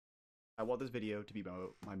I want this video to be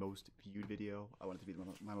my most viewed video. I want it to be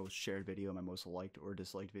my most shared video, my most liked or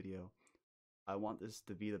disliked video. I want this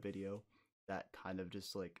to be the video that kind of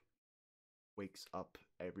just like wakes up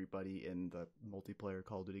everybody in the multiplayer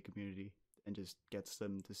Call of Duty community and just gets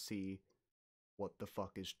them to see what the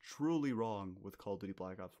fuck is truly wrong with Call of Duty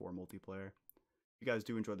Black Ops 4 multiplayer. If you guys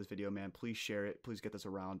do enjoy this video, man, please share it. Please get this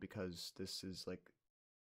around because this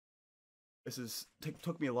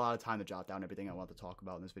took me a lot of time to jot down everything I want to talk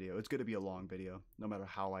about in this video. It's going to be a long video, no matter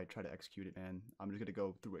how I try to execute it, man. I'm just going to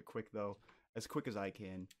go through it quick, though, as quick as I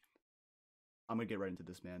can. I'm going to get right into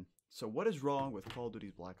this, man. So what is wrong with Call of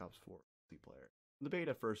Duty's Black Ops 4 multiplayer? The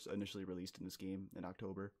beta first initially released in this game in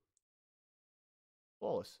October.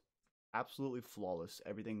 Flawless. Absolutely flawless.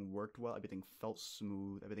 Everything worked well. Everything felt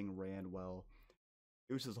smooth. Everything ran well.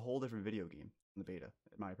 It was just a whole different video game in the beta,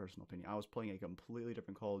 in my personal opinion. I was playing a completely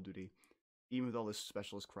different Call of Duty. Even with all this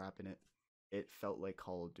specialist crap in it, it felt like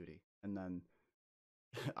Call of Duty. And then,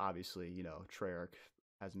 obviously, you know, Treyarch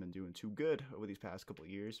hasn't been doing too good over these past couple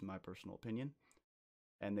of years, in my personal opinion.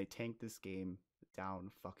 And they tanked this game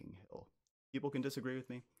down fucking hill. People can disagree with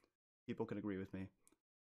me. People can agree with me.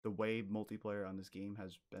 The way multiplayer on this game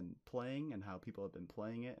has been playing and how people have been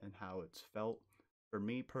playing it and how it's felt, for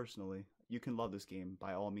me personally, you can love this game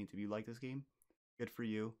by all means. If you like this game, good for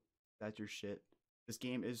you. That's your shit. This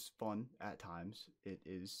game is fun at times. It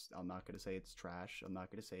is, I'm not going to say it's trash. I'm not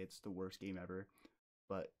going to say it's the worst game ever,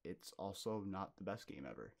 but it's also not the best game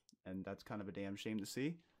ever. And that's kind of a damn shame to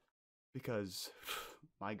see because,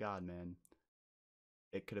 my God, man,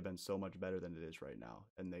 it could have been so much better than it is right now.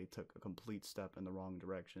 And they took a complete step in the wrong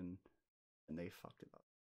direction and they fucked it up.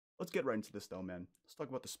 Let's get right into this though, man. Let's talk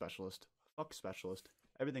about the specialist. Fuck specialist.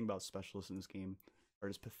 Everything about specialists in this game are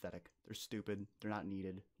just pathetic. They're stupid. They're not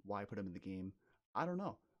needed. Why put them in the game? I don't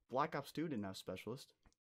know. Black Ops 2 didn't have specialist.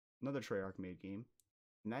 Another Treyarch made game.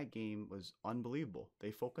 And that game was unbelievable.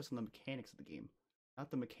 They focused on the mechanics of the game.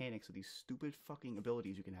 Not the mechanics of these stupid fucking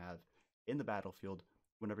abilities you can have in the battlefield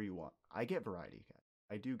whenever you want. I get variety, guys.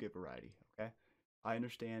 I do get variety, okay? I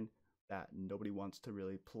understand that nobody wants to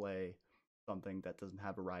really play something that doesn't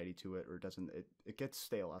have variety to it or doesn't... It gets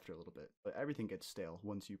stale after a little bit. But everything gets stale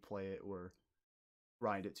once you play it or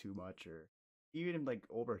grind it too much or... Even like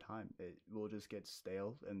over time, it will just get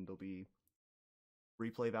stale and there'll be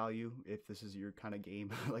replay value if this is your kind of game.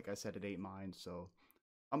 Like I said, it ain't mine. So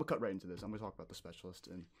I'm gonna cut right into this. I'm gonna talk about the specialist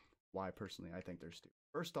and why personally I think they're stupid.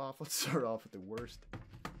 First off, let's start off with the worst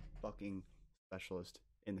fucking specialist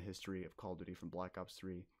in the history of Call of Duty from Black Ops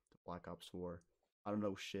 3 to Black Ops 4. I don't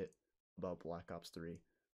know shit about Black Ops 3,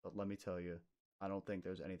 but let me tell you, I don't think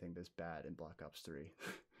there's anything this bad in Black Ops 3.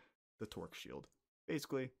 The torque shield.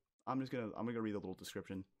 Basically, I'm gonna read a little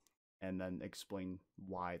description and then explain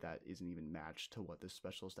why that isn't even matched to what this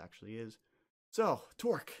specialist actually is. So,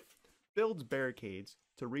 torque builds barricades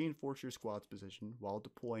to reinforce your squad's position while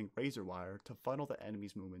deploying razor wire to funnel the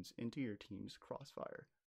enemy's movements into your team's crossfire.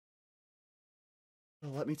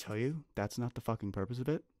 Well, let me tell you, that's not the fucking purpose of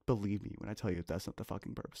it. Believe me when I tell you that's not the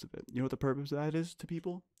fucking purpose of it. You know what the purpose of that is to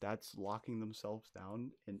people? That's locking themselves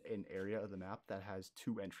down in an area of the map that has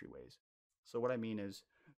two entryways. So what I mean is,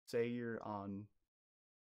 say you're on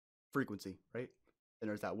frequency, right? And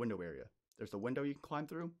there's that window area. There's the window you can climb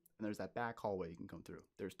through, and there's that back hallway you can come through.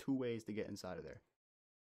 There's two ways to get inside of there.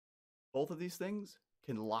 Both of these things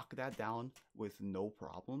can lock that down with no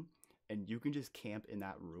problem, and you can just camp in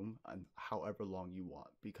that room however long you want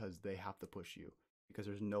because they have to push you. Because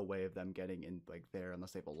there's no way of them getting in like there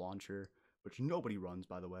unless they have a launcher, which nobody runs,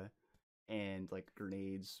 by the way. And like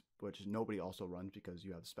grenades, which nobody also runs because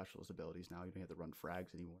you have specialist abilities now. You don't have to run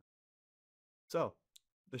frags anymore. So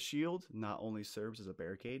the shield not only serves as a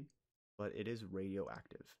barricade, but it is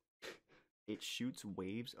radioactive. It shoots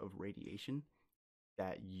waves of radiation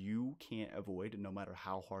that you can't avoid no matter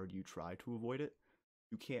how hard you try to avoid it.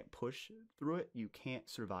 You can't push through it. You can't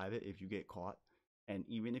survive it if you get caught. And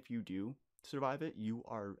even if you do survive it, you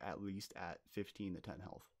are at least at 15 to 10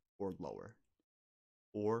 health or lower.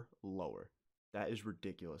 That is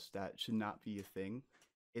ridiculous. That should not be a thing.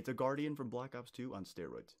 It's a Guardian from Black Ops 2 on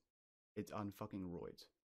steroids. It's on fucking roids.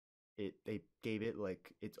 They gave it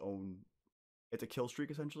like its own. It's a kill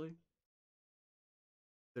streak essentially.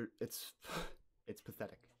 It's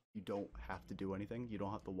pathetic. You don't have to do anything. You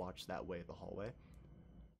don't have to watch that way the hallway.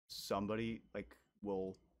 Somebody like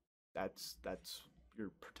will. That's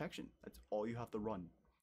your protection. That's all you have to run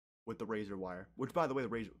with the razor wire. Which, by the way,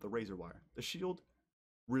 the razor wire, the shield.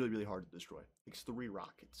 Really hard to destroy. Takes 3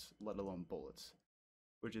 rockets, let alone bullets.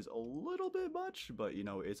 Which is a little bit much, but you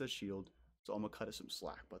know, it's a shield. So I'm gonna cut it some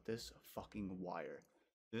slack. But this fucking wire,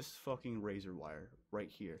 this fucking razor wire right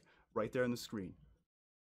here, right there on the screen.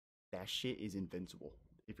 That shit is invincible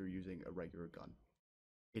if you're using a regular gun.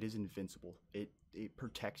 It is invincible. It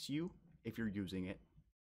protects you if you're using it.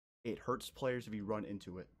 It hurts players if you run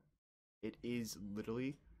into it. It is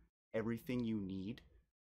literally everything you need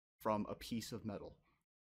from a piece of metal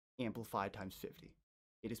amplified times 50.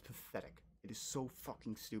 It is pathetic. It is so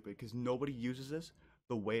fucking stupid because nobody uses this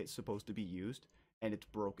the way it's supposed to be used, and it's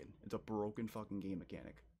broken. It's a broken fucking game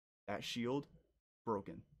mechanic. That shield,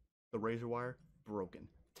 broken. The razor wire, broken.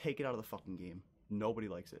 Take it out of the fucking game. Nobody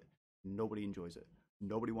likes it. Nobody enjoys it.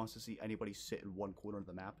 Nobody wants to see anybody sit in one corner of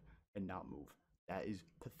the map and not move. That is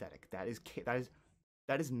pathetic. That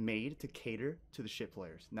is made to cater to the shit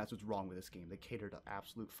players, and that's what's wrong with this game. They cater to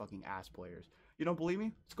absolute fucking ass players. You don't believe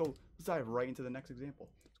me? Let's dive right into the next example.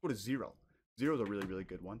 Let's go to Zero. Zero's a really, really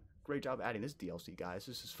good one. Great job adding this DLC, guys.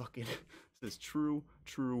 This is fucking, this is true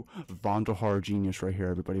Vandahar genius right here,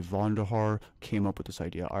 everybody. Vandahar came up with this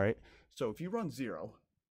idea, all right? So if you run Zero,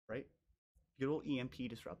 right? You get a little EMP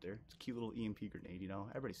disruptor. It's a cute little EMP grenade, you know?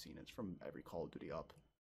 Everybody's seen it. It's from every Call of Duty up.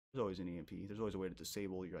 There's always an EMP. There's always a way to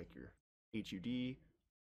disable your HUD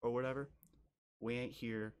or whatever. We ain't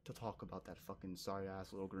here to talk about that fucking sorry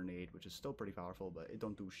ass little grenade, which is still pretty powerful, but it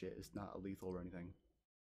don't do shit. It's not lethal or anything.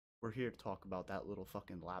 We're here to talk about that little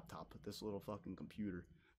fucking laptop, this little fucking computer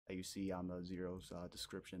that you see on the Zero's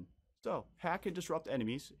description. So, hack and disrupt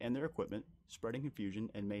enemies and their equipment, spreading confusion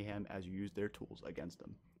and mayhem as you use their tools against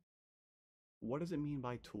them. What does it mean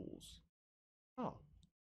by tools? Oh,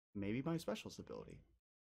 maybe my specialist ability.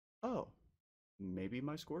 Oh, maybe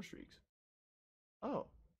my score streaks. Oh,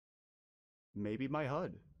 maybe my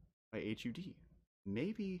HUD, my HUD,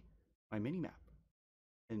 maybe my minimap,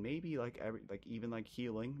 and maybe even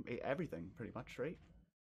healing, everything pretty much, right?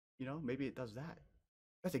 You know, maybe it does that.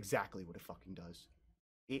 That's exactly what it fucking does.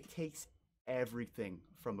 It takes everything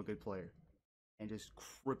from a good player and just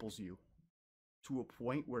cripples you to a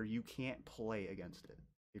point where you can't play against it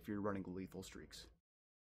if you're running lethal streaks.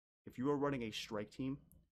 If you are running a strike team,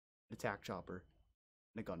 an attack chopper,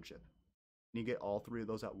 and a gunship, and you get all three of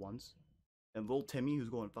those at once, and little Timmy, who's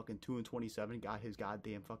going fucking 2 and 27, got his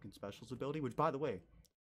goddamn fucking specials ability, which, by the way,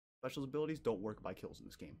 specials abilities don't work by kills in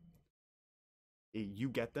this game. You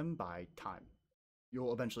get them by time.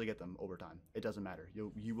 You'll eventually get them over time. It doesn't matter.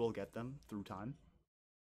 You will get them through time.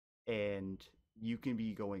 And you can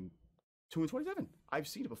be going 2 and 27. I've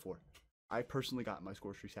seen it before. I personally got my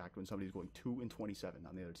score streak hacked when somebody's going 2 and 27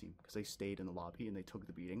 on the other team because they stayed in the lobby and they took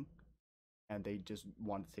the beating. And they just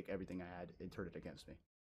wanted to take everything I had and turn it against me.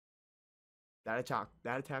 That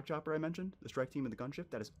attack chopper I mentioned, the strike team and the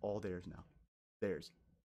gunship, that is all theirs now. Theirs.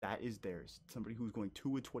 That is theirs. Somebody who's going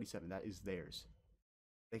 2 and 27, that is theirs.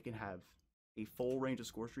 They can have a full range of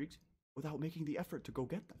score streaks without making the effort to go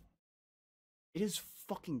get them. It is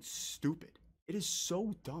fucking stupid. It is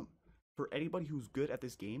so dumb. For anybody who's good at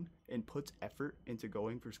this game and puts effort into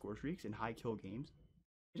going for score streaks and high kill games,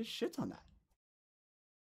 it just shits on that.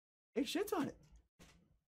 It shits on it.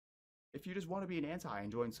 If you just want to be an anti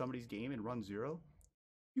and join somebody's game and run Zero,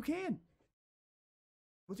 you can.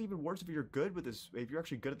 What's even worse if you're good with this, if you're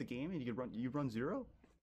actually good at the game and you run Zero,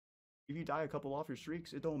 if you die a couple off your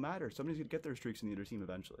streaks, it don't matter. Somebody's gonna get their streaks in the other team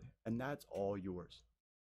eventually. And that's all yours.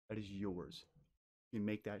 That is yours. You can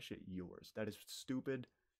make that shit yours. That is stupid.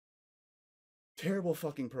 Terrible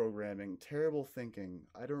fucking programming, terrible thinking.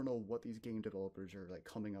 I don't know what these game developers are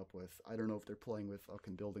coming up with. I don't know if they're playing with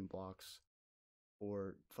fucking building blocks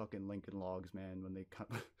or fucking Lincoln Logs, man,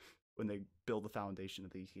 when they build the foundation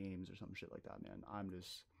of these games or some shit like that, man.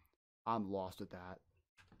 I'm lost with that.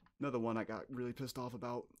 Another one I got really pissed off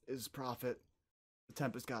about is Prophet. The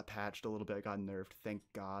Tempest got patched a little bit, got nerfed, thank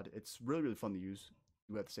God. It's really, really fun to use.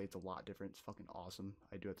 You have to say it's a lot different. It's fucking awesome.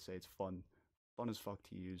 I do have to say it's fun. Fun as fuck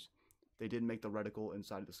to use. They did make the reticle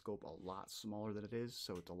inside of the scope a lot smaller than it is,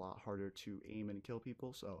 so it's a lot harder to aim and kill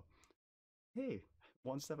people. So, hey,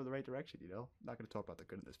 one step in the right direction, you know? Not going to talk about the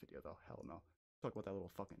good in this video, though. Hell no. Talk about that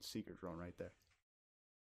little fucking seeker drone right there.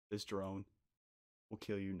 This drone will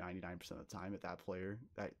kill you 99% of the time if that player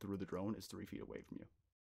that threw the drone is 3 feet away from you.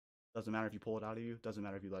 Doesn't matter if you pull it out of you. Doesn't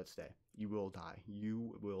matter if you let it stay. You will die.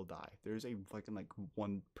 You will die. There's a fucking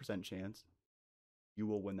 1% chance you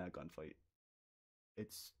will win that gunfight.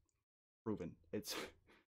 It's proven.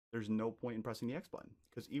 There's no point in pressing the X button,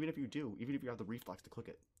 because even if you have the reflex to click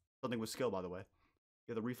it, something with skill, by the way,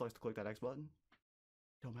 you have the reflex to click that X button,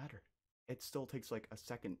 it don't matter. It still takes a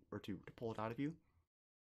second or two to pull it out of you,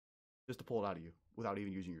 just to pull it out of you without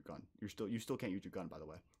even using your gun. You still can't use your gun, by the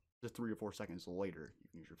way. Just 3 or 4 seconds later, you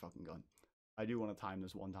can use your fucking gun. I do want to time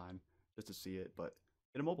this one time just to see it, but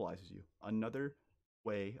it immobilizes you. Another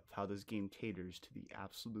way of how this game caters to the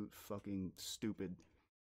absolute fucking stupid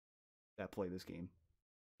that play this game.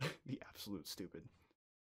 The absolute stupid.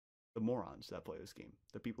 The morons that play this game.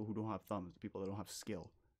 The people who don't have thumbs. The people that don't have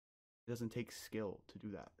skill. It doesn't take skill to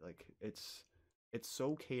do that. Like it's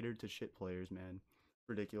so catered to shit players, man.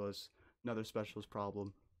 Ridiculous. Another specialist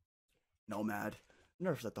problem. Nomad.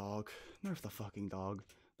 Nerf the dog. Nerf the fucking dog.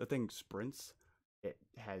 The thing sprints. It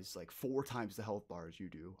has like 4 times the health bar as you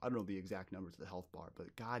do. I don't know the exact numbers of the health bar,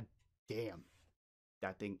 but god damn.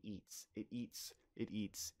 That thing eats. It eats. It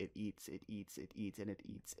eats. It eats. It eats. It eats. And it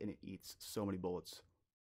eats. And it eats so many bullets.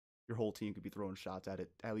 Your whole team could be throwing shots at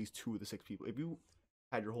it. At least 2 of the 6 people. If you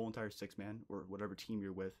had your whole entire 6-man or whatever team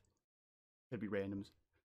you're with, could be randoms,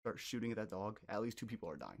 start shooting at that dog, at least 2 people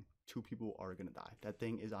are dying. 2 people are gonna die. That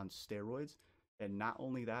thing is on steroids, and not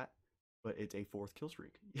only that, but it's a 4th kill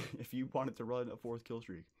streak. If you wanted to run a 4th kill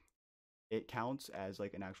streak, it counts as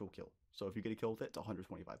like an actual kill. So if you get a kill with it, it's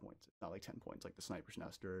 125 points. It's not like 10 points like the Sniper's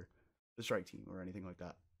Nest or the Strike Team or anything like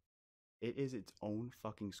that. It is its own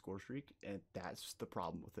fucking score streak, and that's the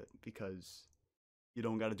problem with it, because you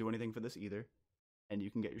don't got to do anything for this either, and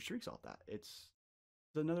you can get your streaks off that. It's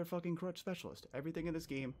another fucking crutch specialist. Everything in this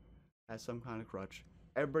game has some kind of crutch.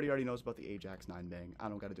 Everybody already knows about the Ajax 9-bang. I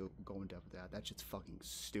don't got to go in depth with that. That shit's fucking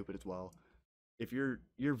stupid as well. If your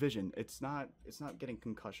vision, it's not getting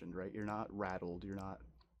concussioned, right? You're not rattled.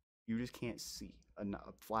 You just can't see. A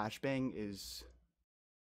flashbang is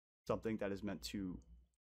something that is meant to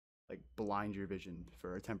like blind your vision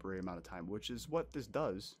for a temporary amount of time, which is what this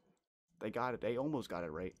does. They got it. They almost got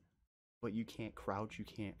it right. But you can't crouch, you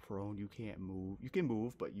can't prone, you can't move. You can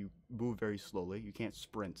move, but you move very slowly. You can't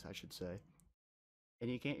sprint, I should say. And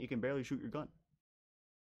you can barely shoot your gun.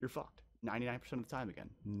 You're fucked. 99% of the time again.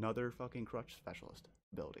 Another fucking crutch specialist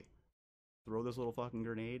ability. Throw this little fucking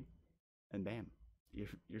grenade, and bam.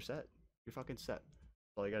 You're set. You're fucking set.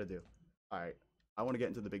 That's all you gotta do. Alright. I want to get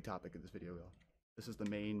into the big topic of this video, though. This is the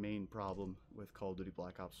main problem with Call of Duty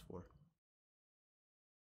Black Ops 4.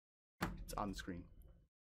 It's on the screen.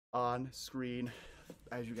 On screen,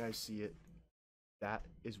 as you guys see it, that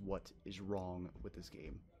is what is wrong with this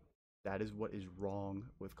game. That is what is wrong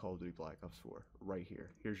with Call of Duty Black Ops 4. Right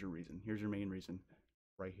here. Here's your reason. Here's your main reason.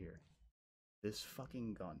 Right here. This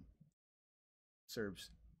fucking gun serves.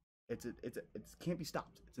 It can't be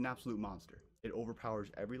stopped. It's an absolute monster. It overpowers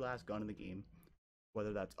every last gun in the game,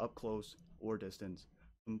 whether that's up close or distance.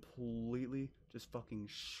 Completely just fucking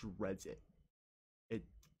shreds it. It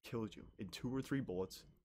kills you in 2 or 3 bullets.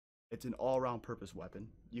 It's an all-around purpose weapon.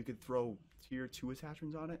 You could throw tier 2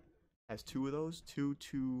 attachments on it. Has 2 of those. 2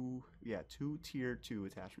 tier 2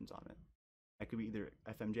 attachments on it. That could be either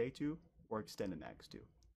FMJ2 or extended mags 2.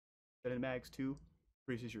 Extended mags 2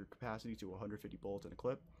 increases your capacity to 150 bullets in a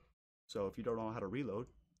clip. So if you don't know how to reload,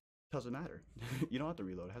 it doesn't matter. You don't have to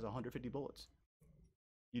reload. It has 150 bullets.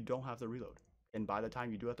 You don't have to reload. And by the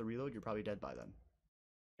time you do have to reload, you're probably dead by then.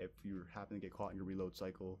 If you happen to get caught in your reload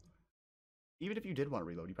cycle. Even if you did want to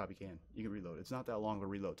reload, you probably can. You can reload. It's not that long of a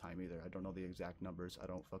reload time either. I don't know the exact numbers. I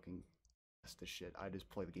don't fucking test this shit. I just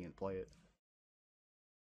play the game and play it.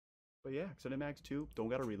 But yeah, extended mags 2, don't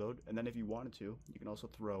gotta reload. And then if you wanted to, you can also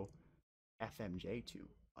throw FMJ2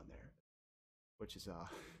 on there, which is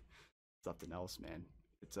something else, man.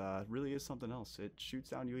 It's really is something else. It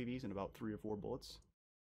shoots down UAVs in about 3 or 4 bullets.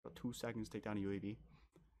 About 2 seconds to take down a UAV.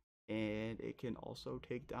 And it can also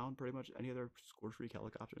take down pretty much any other score streak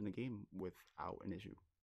helicopter in the game without an issue.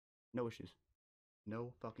 No issues.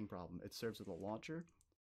 No fucking problem. It serves as a launcher.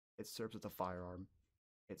 It serves as a firearm.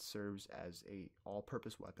 It serves as a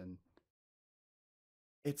all-purpose weapon.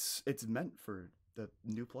 It's meant for the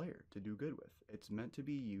new player to do good with. It's meant to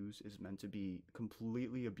be used. It's meant to be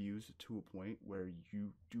completely abused to a point where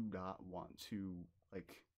you do not want to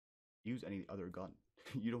like use any other gun.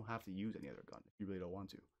 You don't have to use any other gun if you really don't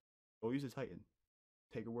want to. Go use a Titan.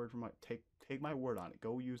 Take a word from take my word on it.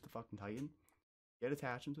 Go use the fucking Titan. Get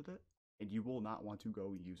attachments with it, and you will not want to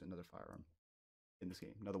go use another firearm in this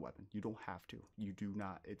game, another weapon. You don't have to. You do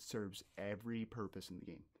not. It serves every purpose in the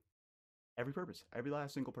game. Every purpose. Every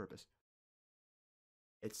last single purpose.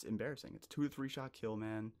 It's embarrassing. It's 2 to 3 shot kill,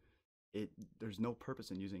 man. There's no purpose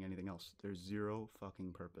in using anything else. There's zero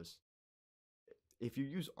fucking purpose. If you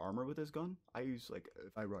use armor with this gun, I use, like,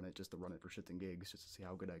 if I run it just to run it for shits and gigs, just to see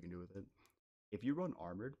how good I can do with it. If you run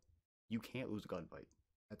armored, you can't lose a gunfight.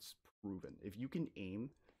 That's proven. If you can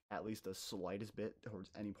aim at least the slightest bit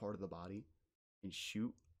towards any part of the body and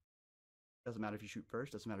shoot, doesn't matter if you shoot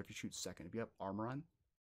first, doesn't matter if you shoot second. If you have armor on,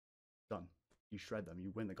 done. You shred them.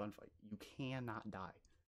 You win the gunfight. You cannot die.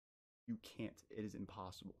 You can't. It is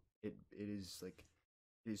impossible. It is like,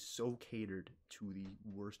 it is so catered to the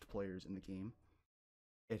worst players in the game.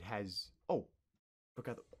 It has, oh,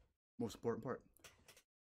 forgot the most important part.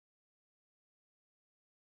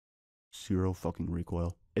 zero fucking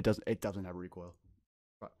recoil. It doesn't have recoil.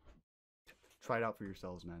 Try it out for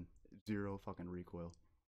yourselves, man. Zero fucking recoil.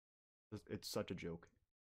 It's such a joke.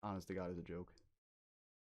 Honest to God, it's a joke.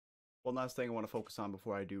 One last thing I want to focus on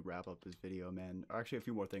before I do wrap up this video, man. Or actually, a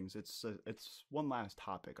few more things. It's one last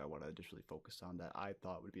topic I want to additionally focus on that I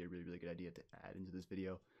thought would be a really good idea to add into this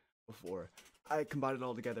video before I combine it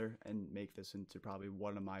all together and make this into probably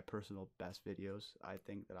one of my personal best videos I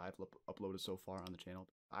think that I've uploaded so far on the channel.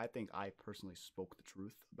 I think I personally spoke the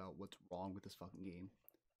truth about what's wrong with this fucking game.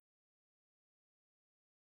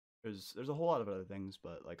 There's a whole lot of other things,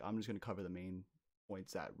 but like I'm just gonna cover the main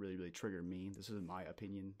points that really trigger me. This is my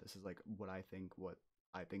opinion. This is like what I think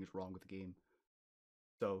is wrong with the game.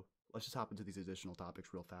 So let's just hop into these additional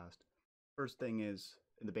topics real fast. First thing is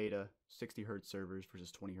in the beta, 60 Hz servers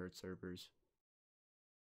versus 20 Hz servers.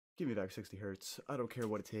 Give me back 60 Hz. I don't care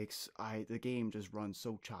what it takes. The game just runs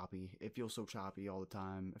so choppy. It feels so choppy all the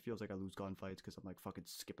time. It feels like I lose gunfights because I'm like fucking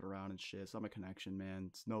skipping around and shit. It's not my connection, man.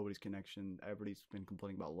 It's nobody's connection. Everybody's been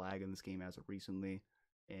complaining about lag in this game as of recently.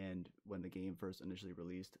 And when the game first initially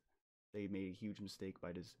released, they made a huge mistake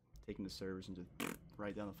by just taking the servers and just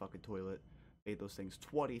right down the fucking toilet. Made those things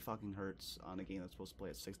 20 fucking hertz on a game that's supposed to play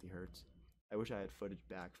at 60 hertz. I wish I had footage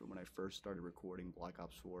back from when I first started recording Black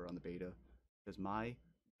Ops 4 on the beta, because my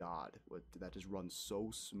God, that just runs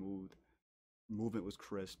so smooth. Movement was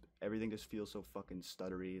crisp. Everything just feels so fucking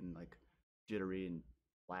stuttery and like jittery and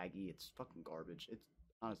laggy. It's fucking garbage. It's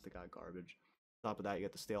honest to God garbage. On top of that, you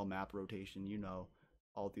got the stale map rotation. You know,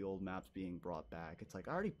 all the old maps being brought back. It's like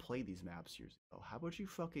I already played these maps years ago. How about you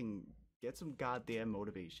fucking get some goddamn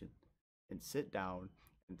motivation and sit down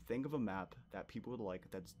and think of a map that people would like,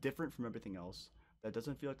 that's different from everything else, that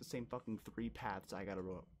doesn't feel like the same fucking 3 paths I gotta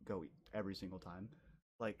go every single time.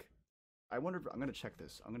 Like, I wonder if I'm gonna check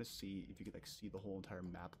this. I'm gonna see if you could like see the whole entire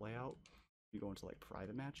map layout. If you go into like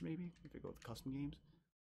private match, maybe if you go with custom games,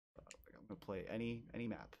 I'm gonna play any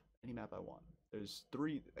map I want. There's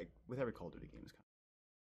 3 like with every Call of Duty game is kind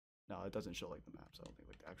of. No, it doesn't show like the maps. I don't think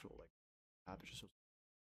like the actual like map. It just shows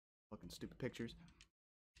fucking stupid pictures.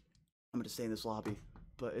 I'm gonna stay in this lobby,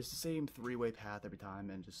 but it's the same 3-way path every time,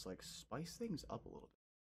 and just like spice things up a little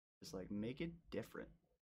bit. Just like make it different.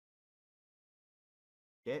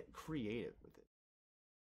 Get creative with it.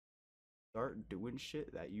 Start doing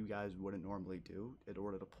shit that you guys wouldn't normally do in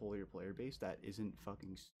order to pull your player base that isn't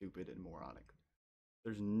fucking stupid and moronic.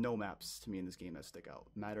 There's no maps to me in this game that stick out.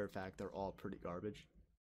 Matter of fact, they're all pretty garbage.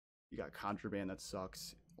 You got Contraband that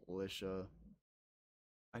sucks, Militia.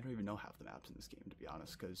 I don't even know half the maps in this game, to be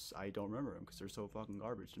honest, because I don't remember them because they're so fucking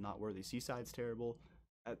garbage. They're not worthy. Seaside's terrible.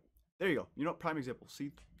 There you go. You know, prime example.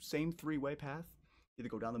 See, same 3-way path. Either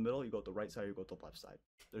go down the middle, you go to the right side, or you go to the left side.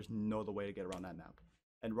 There's no other way to get around that map.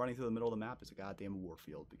 And running through the middle of the map is a goddamn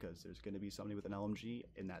warfield, because there's going to be somebody with an LMG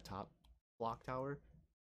in that top block tower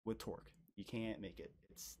with torque. You can't make it.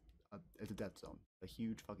 It's a death zone. A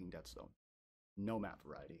huge fucking death zone. No map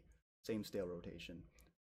variety. Same stale rotation.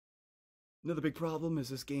 Another big problem is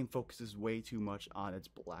this game focuses way too much on its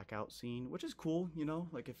blackout scene, which is cool, you know?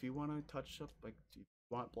 Like, if you want to touch up, like, if you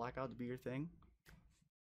want blackout to be your thing,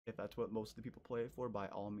 if that's what most of the people play it for, by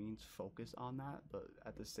all means, focus on that. But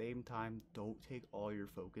at the same time, don't take all your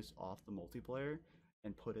focus off the multiplayer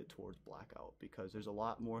and put it towards blackout, because there's a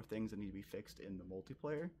lot more things that need to be fixed in the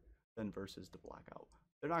multiplayer than versus the blackout.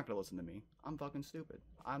 They're not going to listen to me. I'm fucking stupid.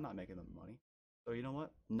 I'm not making them money. So you know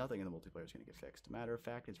what? Nothing in the multiplayer is going to get fixed. Matter of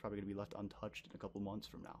fact, it's probably going to be left untouched in a couple months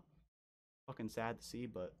from now. Fucking sad to see,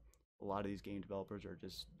 but a lot of these game developers are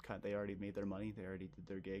just they already made their money. They already did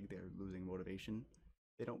their gig. They're losing motivation.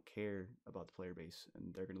 They don't care about the player base,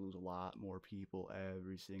 and they're going to lose a lot more people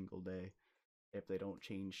every single day if they don't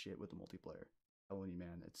change shit with the multiplayer. I'm telling you,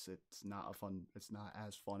 man, it's not it's not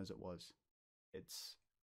as fun as it was. It's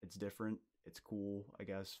different. It's cool, I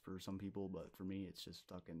guess, for some people, but for me, it's just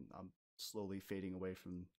fucking, I'm slowly fading away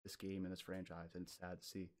from this game and this franchise, and it's sad to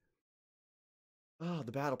see. Oh,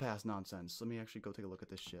 the battle pass nonsense. Let me actually go take a look at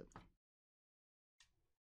this shit.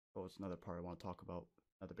 Oh, it's another part I want to talk about.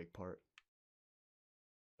 Another big part.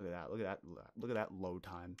 Look at that. Look at that. Look at that load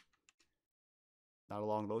time. Not a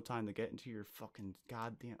long load time to get into your fucking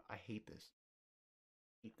goddamn. I hate this.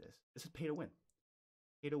 I hate this. This is pay to win.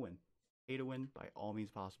 Pay to win. Pay to win by all means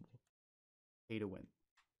possible. Pay to win.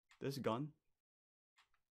 This gun.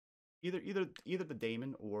 Either the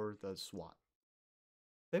Daemon or the SWAT.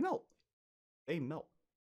 They melt. They melt.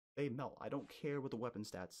 They melt. I don't care what the weapon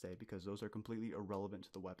stats say, because those are completely irrelevant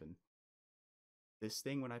to the weapon. This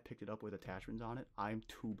thing, when I picked it up with attachments on it, I'm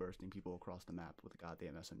 2-bursting people across the map with a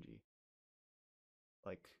goddamn SMG.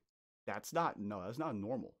 Like, that's not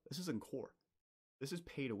normal. This isn't core. This is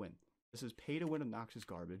pay to win. This is pay to win obnoxious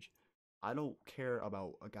garbage. I don't care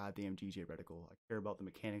about a goddamn DJ reticle. I care about the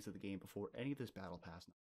mechanics of the game before any of this battle pass.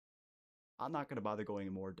 I'm not gonna bother going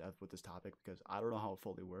in more depth with this topic because I don't know how it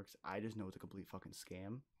fully works. I just know it's a complete fucking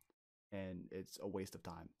scam and it's a waste of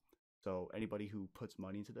time. So anybody who puts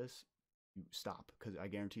money into this, you stop, because I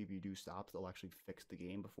guarantee if you do stop, they'll actually fix the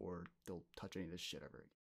game before they'll touch any of this shit ever again.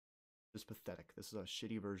 This is pathetic. This is a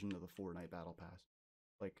shitty version of the Fortnite battle pass.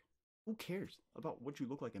 Like, who cares about what you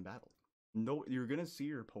look like in battle? No, you're gonna see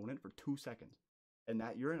your opponent for 2 seconds, and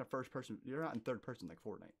that you're in a first person. You're not in third person like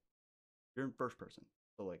Fortnite. You're in first person.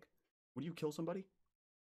 So like, would you kill somebody?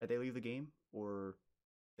 And they leave the game or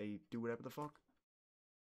they do whatever the fuck?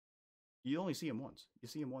 You only see him once. You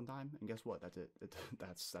see him one time, and guess what? That's it.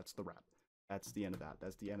 That's the wrap. That's the end of that.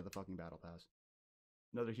 That's the end of the fucking battle pass.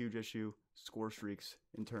 Another huge issue: score streaks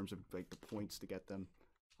in terms of like the points to get them.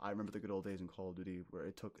 I remember the good old days in Call of Duty where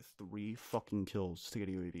it took 3 fucking kills to get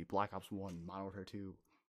a UAV. Black Ops 1, Modern Warfare 2,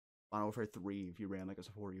 Modern Warfare 3 if you ran like a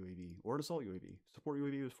support UAV or an assault UAV. Support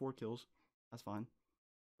UAV was 4 kills. That's fine.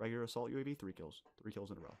 Regular assault UAV, 3 kills. 3 kills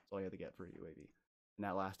in a row. That's all you had to get for a UAV. And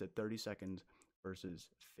that lasted 30 seconds versus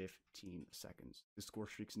 15 seconds. The score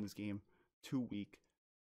streaks in this game, too weak.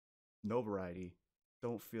 No variety.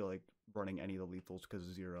 Don't feel like running any of the lethals because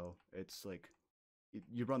of 0. It's like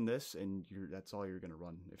you run this and that's all you're gonna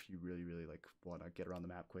run if you really like want to get around the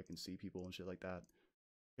map quick and see people and shit like that.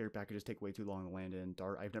 Care packages take way too long to land in.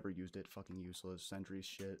 Dart, I've never used it. Fucking useless. Sentry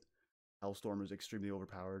shit. Hellstorm is extremely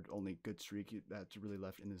overpowered. Only good streak that's really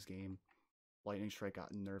left in this game. Lightning Strike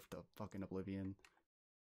got nerfed to fucking oblivion.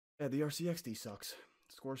 Yeah, the RCXD sucks.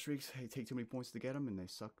 Score streaks, they take too many points to get them, and they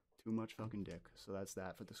suck too much fucking dick. So that's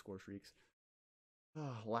that for the score streaks.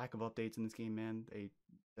 Lack of updates in this game, man.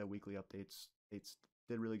 The weekly updates, it's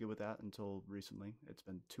did really good with that until recently. It's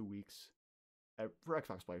been 2 weeks. For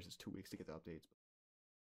Xbox players, it's 2 weeks to get the updates.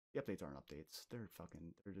 But the updates aren't updates.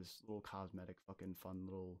 They're just little cosmetic, fucking fun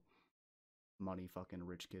little money fucking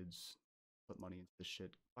rich kids put money into this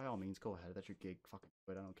shit. By all means, go ahead. That's your gig. Fucking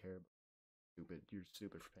quit. I don't care. Stupid. You're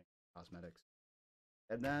stupid for paying cosmetics.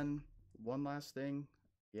 And then one last thing.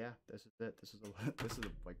 Yeah, this is it. This is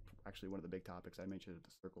like actually one of the big topics I mentioned at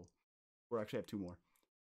the circle. Or actually, I have 2 more.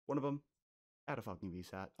 One of them, add a fucking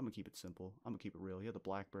VSAT. I'm gonna keep it simple. I'm gonna keep it real. You have the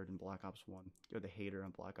Blackbird in Black Ops 1. You have the Hater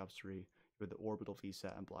in Black Ops 3. You have the Orbital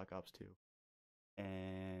VSAT in Black Ops 2.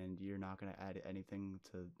 And you're not going to add anything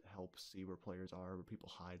to help see where players are, where people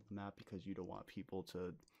hide the map, because you don't want people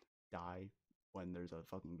to die when there's a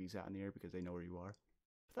fucking VSAT in the air because they know where you are.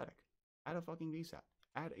 Pathetic. Add a fucking VSAT.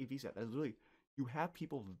 Add a VSAT. That's literally, you have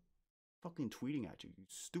people fucking tweeting at you. You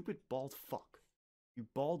stupid bald fuck. You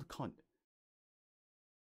bald cunt.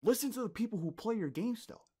 Listen to the people who play your game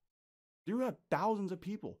still. You have thousands of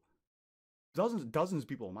people. Dozens of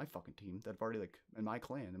people on my fucking team that have already, like, in my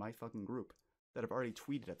clan, in my fucking group, that have already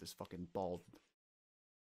tweeted at this fucking bald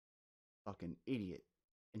fucking idiot.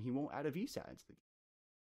 And he won't add a VSAT into the game.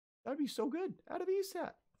 That'd be so good. Add a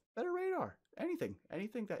VSAT. Better radar. Anything.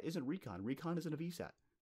 Anything that isn't recon. Recon isn't a VSAT.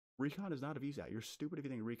 Recon is not a VSAT. You're stupid if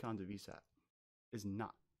you think recon's a VSAT. It is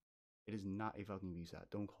not. It is not a fucking VSAT.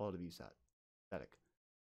 Don't call it a VSAT. Pathetic.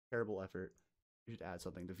 Terrible effort. You should add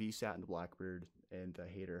something. The VSAT and the Blackbird and the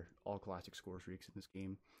Hater, all classic score streaks in this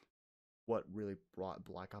game. What really brought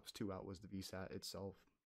Black Ops 2 out was the VSAT itself.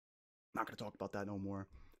 Not going to talk about that no more.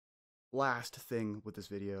 Last thing with this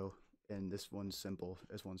video, and this one's simple,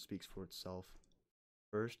 this one speaks for itself.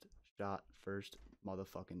 First shot, first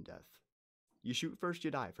motherfucking death. You shoot first,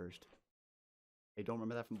 you die first. Hey, don't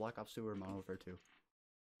remember that from Black Ops 2 or Modern Warfare 2.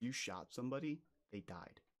 You shot somebody, they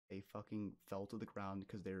died. They fucking fell to the ground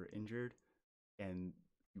because they were injured, and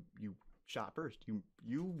you shot first.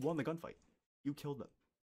 You won the gunfight. You killed them.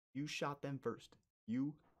 You shot them first.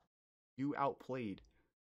 You outplayed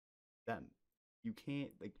them. You can't,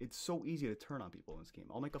 like, it's so easy to turn on people in this game.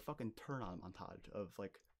 I'll make a fucking turn on montage of,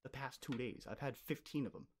 like, the past 2 days. I've had 15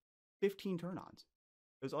 of them. 15 turn-ons.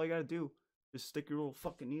 Because all you gotta do is stick your little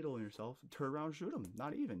fucking needle in yourself, turn around, shoot them.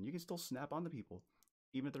 Not even. You can still snap onto people,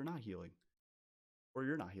 even if they're not healing. Or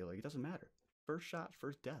you're not healing. It doesn't matter. First shot,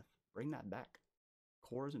 first death. Bring that back.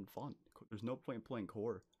 Core isn't fun. There's no point in playing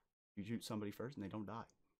core. You shoot somebody first and they don't die.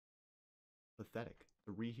 Pathetic.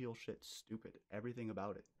 The reheal shit, stupid. Everything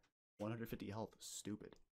about it. 150 health,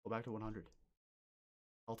 stupid. Go back to 100.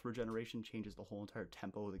 Health regeneration changes the whole entire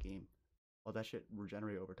tempo of the game. All that shit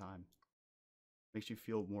regenerate over time. Makes you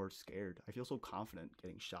feel more scared. I feel so confident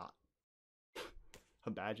getting shot.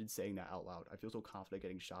 Imagine saying that out loud. I feel so confident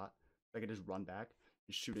getting shot. I can just run back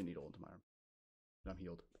and shoot a needle into my arm. And I'm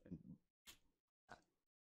healed. And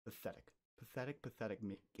pathetic. Pathetic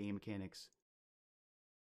game mechanics.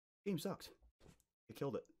 Game sucked. It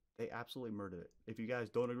killed it. They absolutely murdered it. If you guys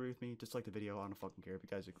don't agree with me, just like the video. I don't fucking care. If you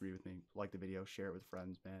guys agree with me, like the video, share it with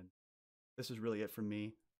friends, man. This is really it from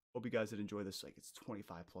me. Hope you guys did enjoy this. Like, it's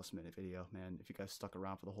 25+ minute video, man. If you guys stuck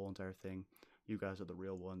around for the whole entire thing, you guys are the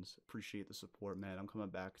real ones. Appreciate the support, man. I'm coming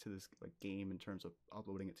back to this like game in terms of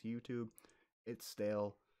uploading it to YouTube. It's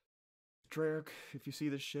stale. Drake, if you see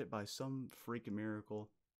this shit by some freaking miracle,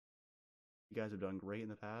 you guys have done great in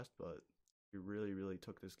the past, but you really, really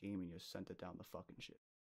took this game and you sent it down the fucking shit.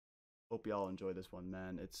 Hope y'all enjoy this one,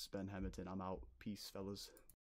 man. It's Ben Hamilton. I'm out. Peace, fellas.